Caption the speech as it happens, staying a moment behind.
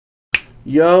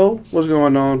Yo, what's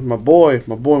going on? My boy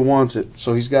wants it,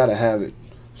 so he's got to have it.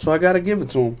 So I got to give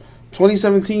it to him.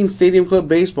 2017 Stadium Club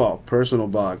Baseball personal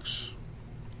box.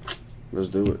 Let's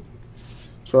do it.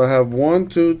 So I have 1,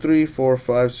 2, 3, 4,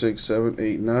 5, 6, 7,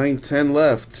 8, 9, 10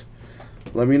 left.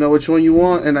 Let me know which one you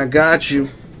want, and I got you.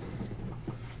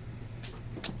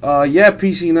 Yeah,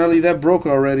 PC Nelly, that broke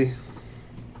already.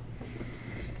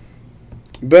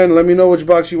 Ben, let me know which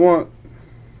box you want.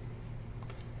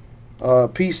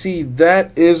 PC,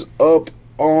 that is up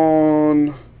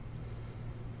on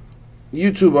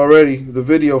YouTube already. The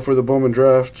video for the Bowman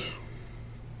draft.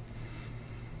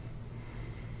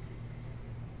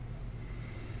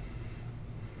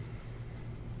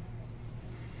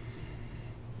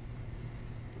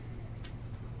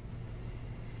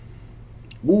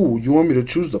 Ooh, you want me to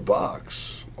choose the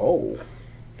box? Oh.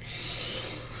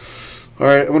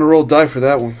 Alright, I'm going to roll die for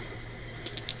that one.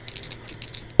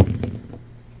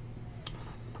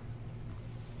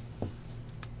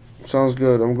 Sounds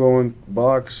good. I'm going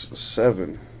box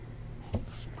 7.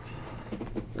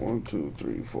 1, 2,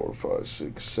 3, 4, 5,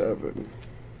 6, 7.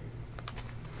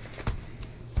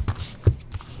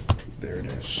 There it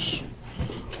is.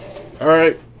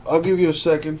 Alright, I'll give you a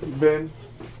second, Ben.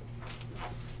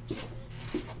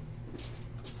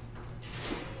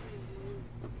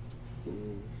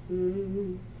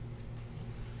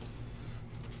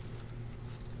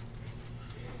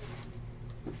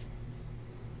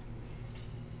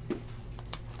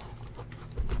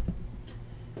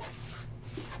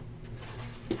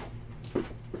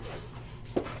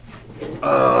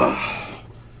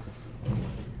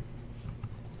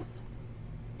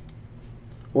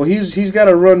 Well, he's got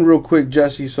to run real quick,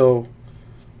 Jesse, so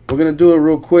we're going to do it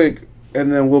real quick,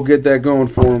 and then we'll get that going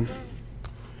for him.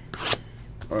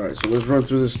 All right, so let's run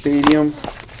through the stadium.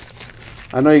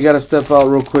 I know you got to step out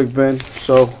real quick, Ben,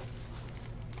 so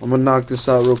I'm going to knock this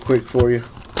out real quick for you.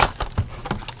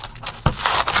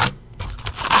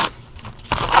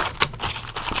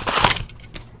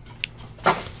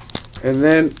 And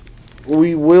then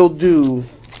we will do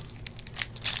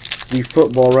the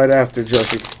football right after,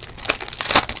 Jesse.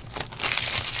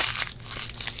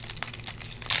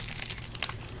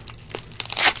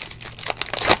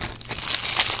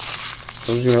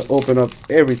 I'm just going to open up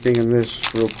everything in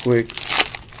this real quick.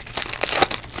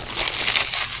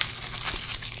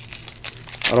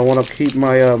 I don't want to keep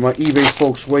my my eBay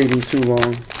folks waiting too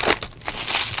long.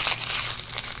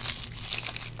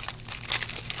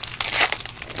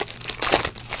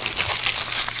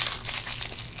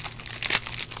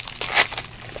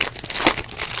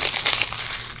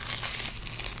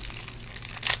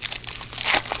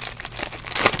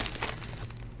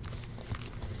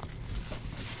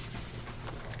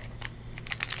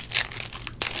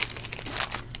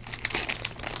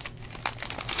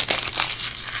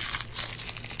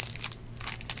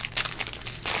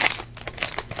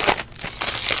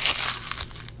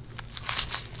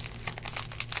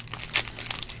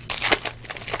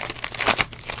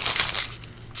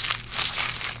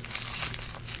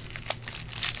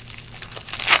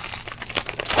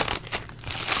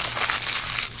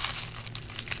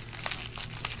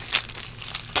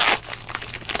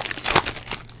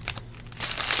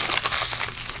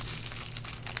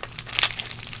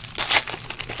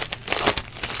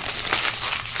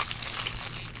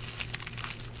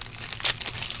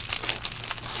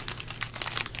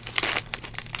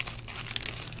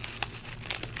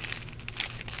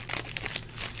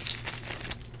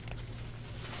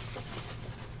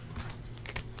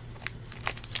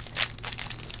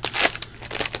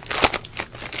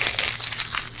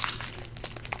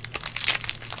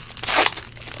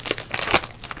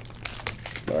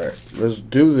 Alright, let's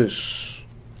do this.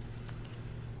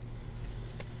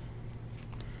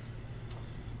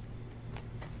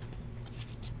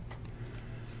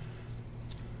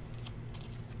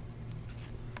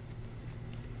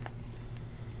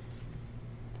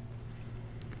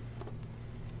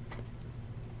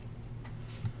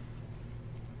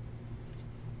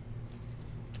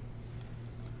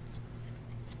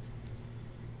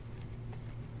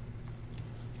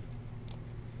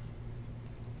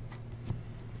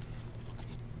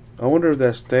 I wonder if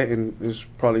that Stanton is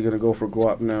probably going to go for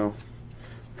Guap now.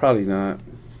 Probably not.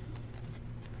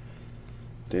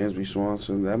 Dansby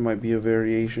Swanson, that might be a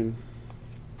variation.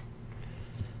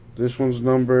 This one's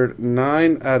numbered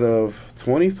 9 out of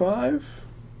 25.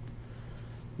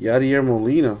 Yadier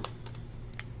Molina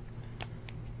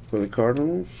for the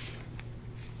Cardinals.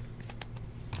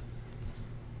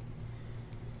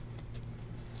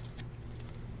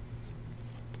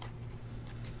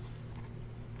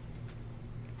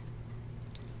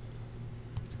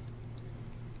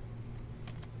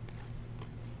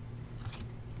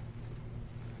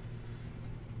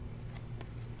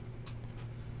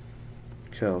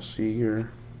 Cal Seager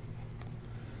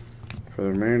for the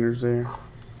Mariners there.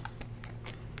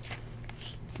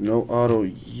 No auto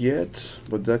yet,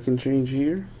 but that can change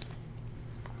here.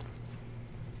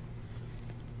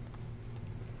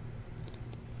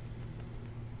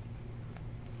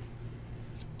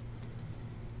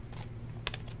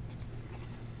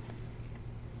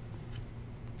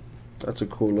 That's a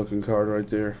cool looking card right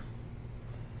there.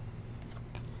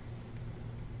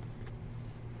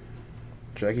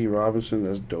 Jackie Robinson,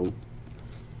 that's dope.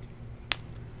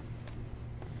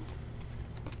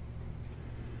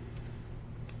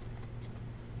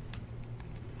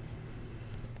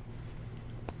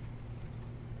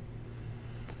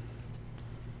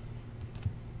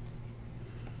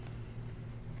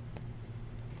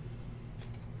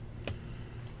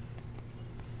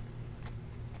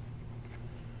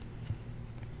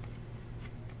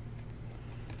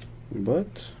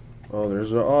 But, oh,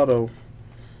 there's an auto.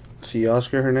 See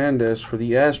Oscar Hernandez for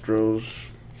the Astros.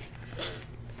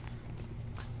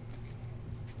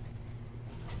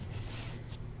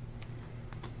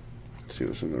 Let's see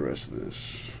what's in the rest of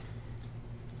this.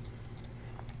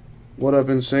 What up,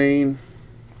 Insane?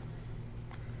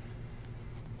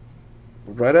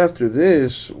 Right after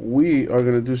this, we are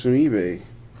going to do some eBay.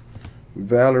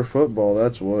 Valor Football,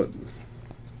 that's what.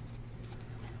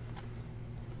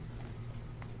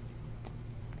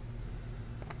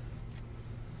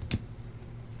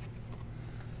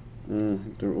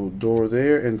 The Odor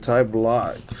there, and Ty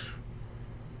Block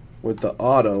with the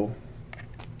auto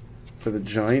for the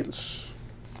Giants.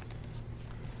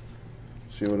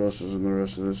 See what else is in the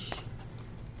rest of this.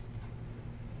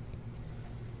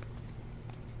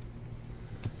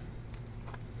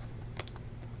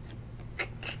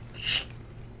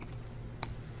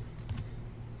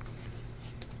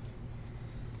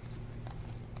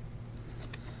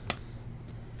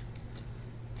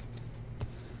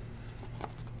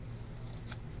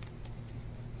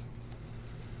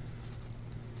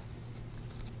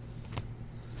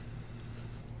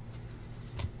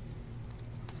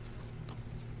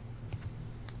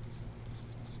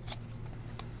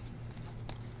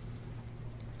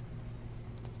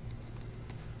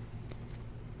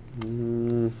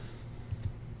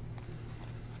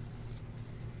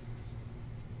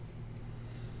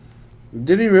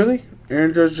 Did he really?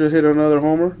 Aaron Judge just hit another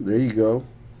homer. There you go.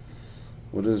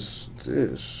 What is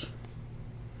this?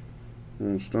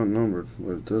 It's not numbered,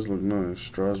 but it does look nice.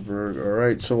 Strasburg. All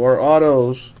right, so our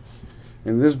autos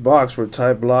in this box were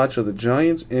Ty Bloch of the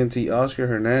Giants and Oscar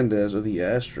Hernandez of the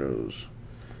Astros.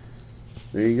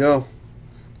 There you go.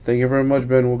 Thank you very much,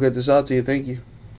 Ben. We'll get this out to you. Thank you.